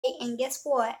and guess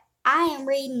what? I am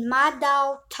reading My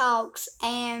Dog Talks,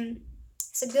 and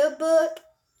it's a good book.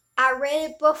 I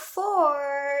read it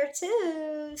before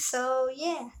too, so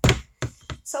yeah.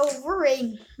 So we're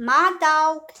reading My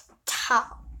Dog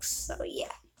Talks. So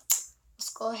yeah, let's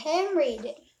go ahead and read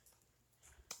it.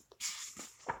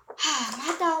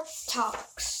 My Dog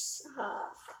Talks.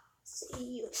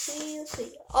 See you.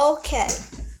 Okay.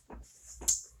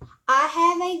 I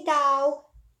have a dog.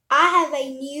 I have a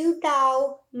new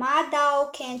dog. My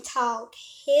dog can talk.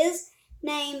 His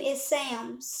name is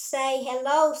Sam. Say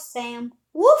hello, Sam.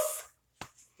 Woof.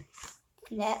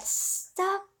 That's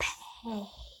the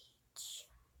page.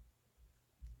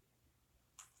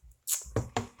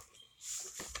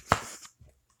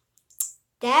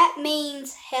 That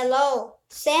means hello.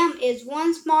 Sam is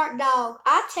one smart dog.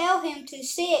 I tell him to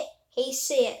sit, he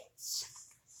sits.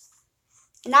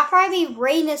 And I'll probably be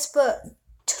reading this book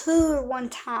 2 or 1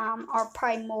 time, or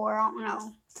probably more, I don't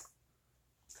know.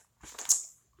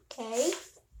 Okay.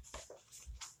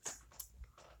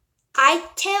 I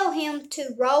tell him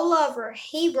to roll over.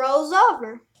 He rolls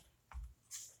over.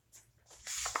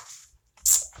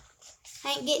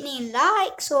 I ain't getting any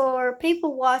likes or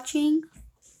people watching.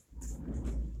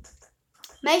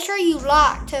 Make sure you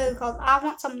like too, because I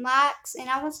want some likes and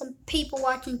I want some people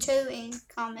watching too and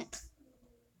comment.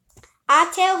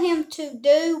 I tell him to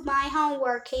do my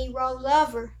homework. He rolls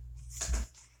over.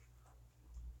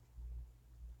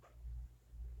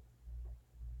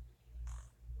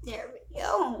 There we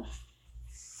go.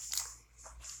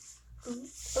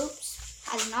 Oops,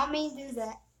 I did not mean to do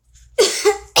that.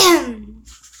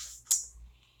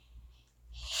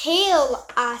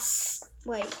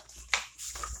 Wait.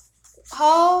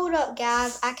 Hold up,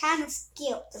 guys. I kind of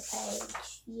skipped the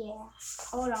page. Yeah,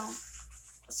 hold on.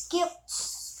 Skipped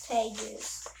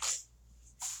pages.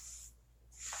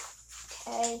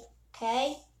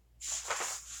 Okay.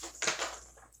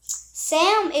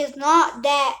 Sam is not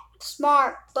that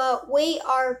smart, but we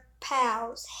are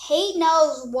pals. He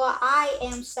knows what I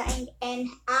am saying, and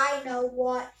I know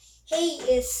what he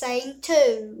is saying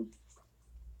too.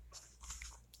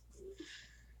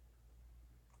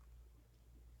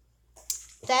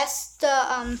 That's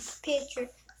the picture.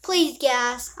 Please,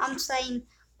 guys, I'm saying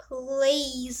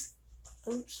please.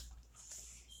 Oops.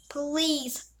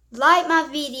 Please like my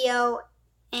video,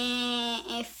 and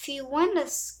if you want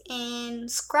to, and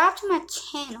subscribe to my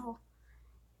channel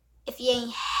if you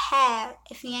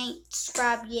ain't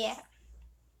subscribed yet.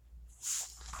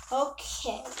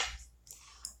 Okay.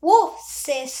 Wolf,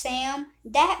 says Sam.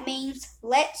 That means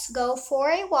let's go for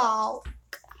a walk.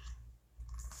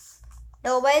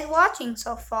 Nobody's watching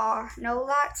so far. No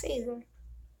likes either.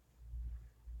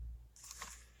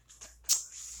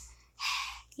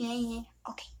 Yeah.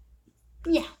 Okay.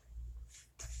 Yeah.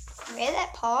 Read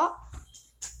that part.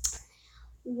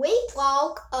 We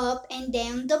walk up and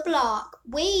down the block.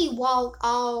 We walk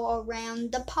all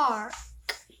around the park.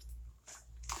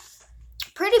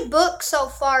 Pretty book so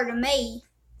far to me.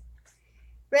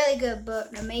 Really good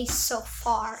book to me so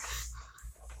far.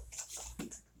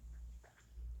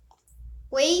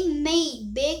 We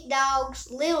meet big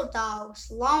dogs, little dogs,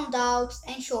 long dogs,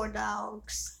 and short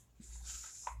dogs.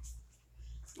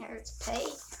 There's a page.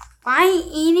 Why ain't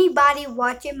anybody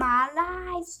watching my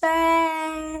live stream?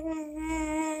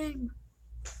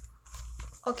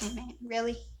 Okay, man,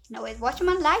 really? Nobody's watching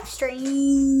my live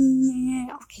stream.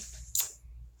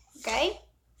 Okay.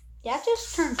 Did I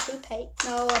just turn 2 pages?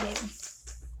 No, I didn't.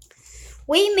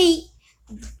 We meet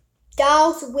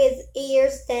dogs with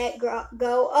ears that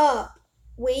go up.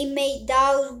 We meet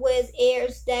dogs with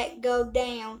ears that go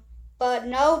down. But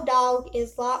no dog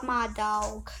is like my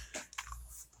dog.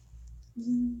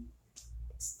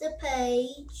 It's the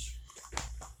page.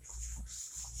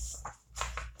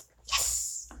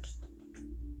 Yes.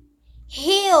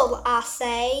 Heel, I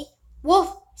say.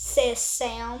 Woof, says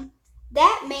Sam.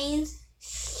 That means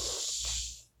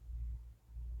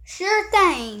sure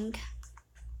thing.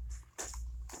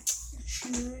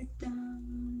 Sure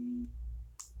thing.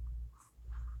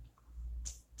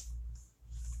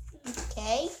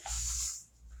 Okay.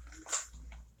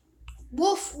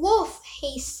 Woof, woof,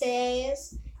 he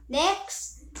says.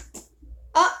 Next.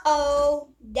 Uh-oh,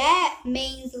 that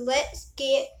means let's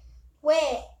get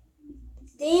wet.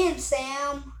 Then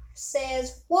Sam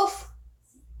says, woof.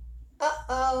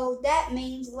 Uh-oh, that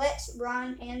means let's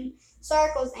run in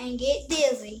circles and get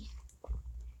dizzy.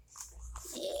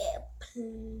 Yeah,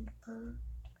 people.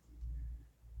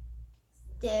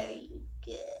 There you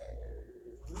go.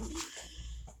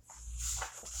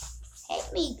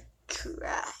 Let me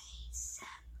try.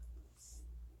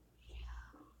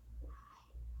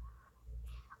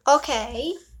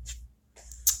 Okay.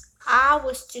 I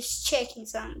was just checking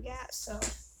something, guys. So,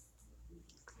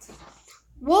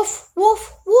 woof,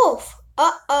 woof, woof.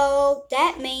 Uh-oh,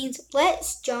 that means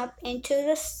let's jump into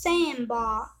the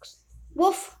sandbox.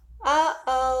 Woof.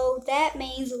 Uh-oh, that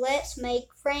means let's make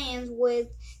friends with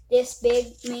this big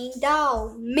mean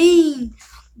dog.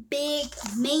 Big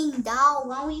mean dog.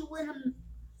 Why would you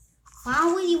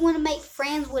want to make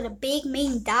friends with a big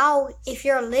mean dog if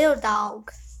you're a little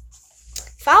dog?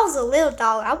 If I was a little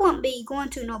dog, I wouldn't be going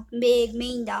to no big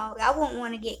mean dog. I wouldn't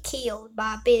want to get killed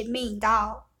by a big mean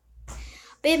dog.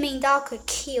 Big mean dog could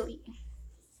kill you.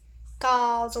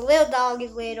 Cause a little dog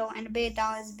is little and a big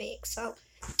dog is big. So,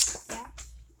 yeah.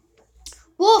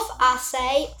 Woof, I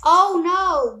say. Oh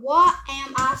no, what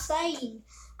am I saying?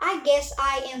 I guess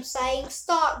I am saying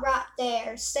stop right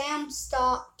there. Sam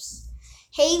stops.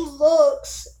 He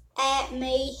looks at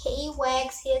me. He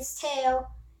wags his tail.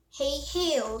 He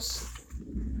heals.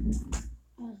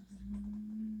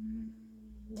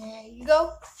 There you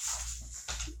go.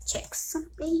 Check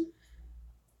something.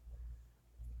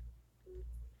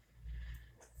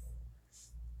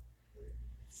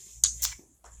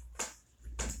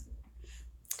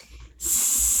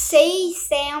 See,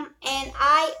 Sam and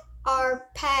I are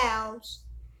pals.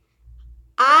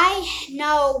 I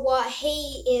know what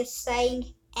he is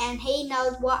saying, and he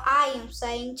knows what I am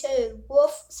saying too.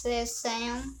 Woof, says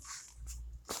Sam.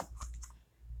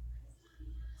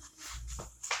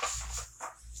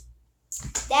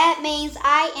 That means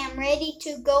I am ready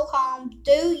to go home.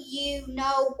 Do you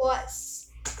know what?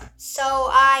 So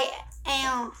I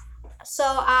am.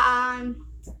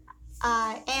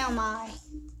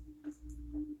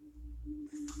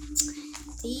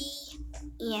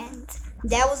 The end.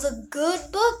 That was a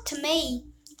good book to me.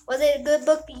 Was it a good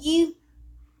book to you?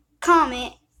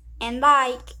 Comment and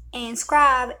like and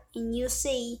subscribe, and you'll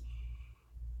see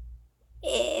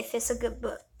if it's a good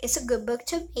book. It's a good book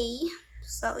to me.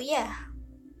 So yeah.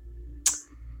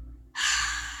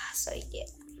 So yeah.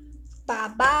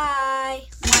 Bye bye.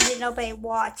 Why did nobody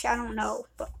watch? I don't know,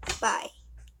 but bye.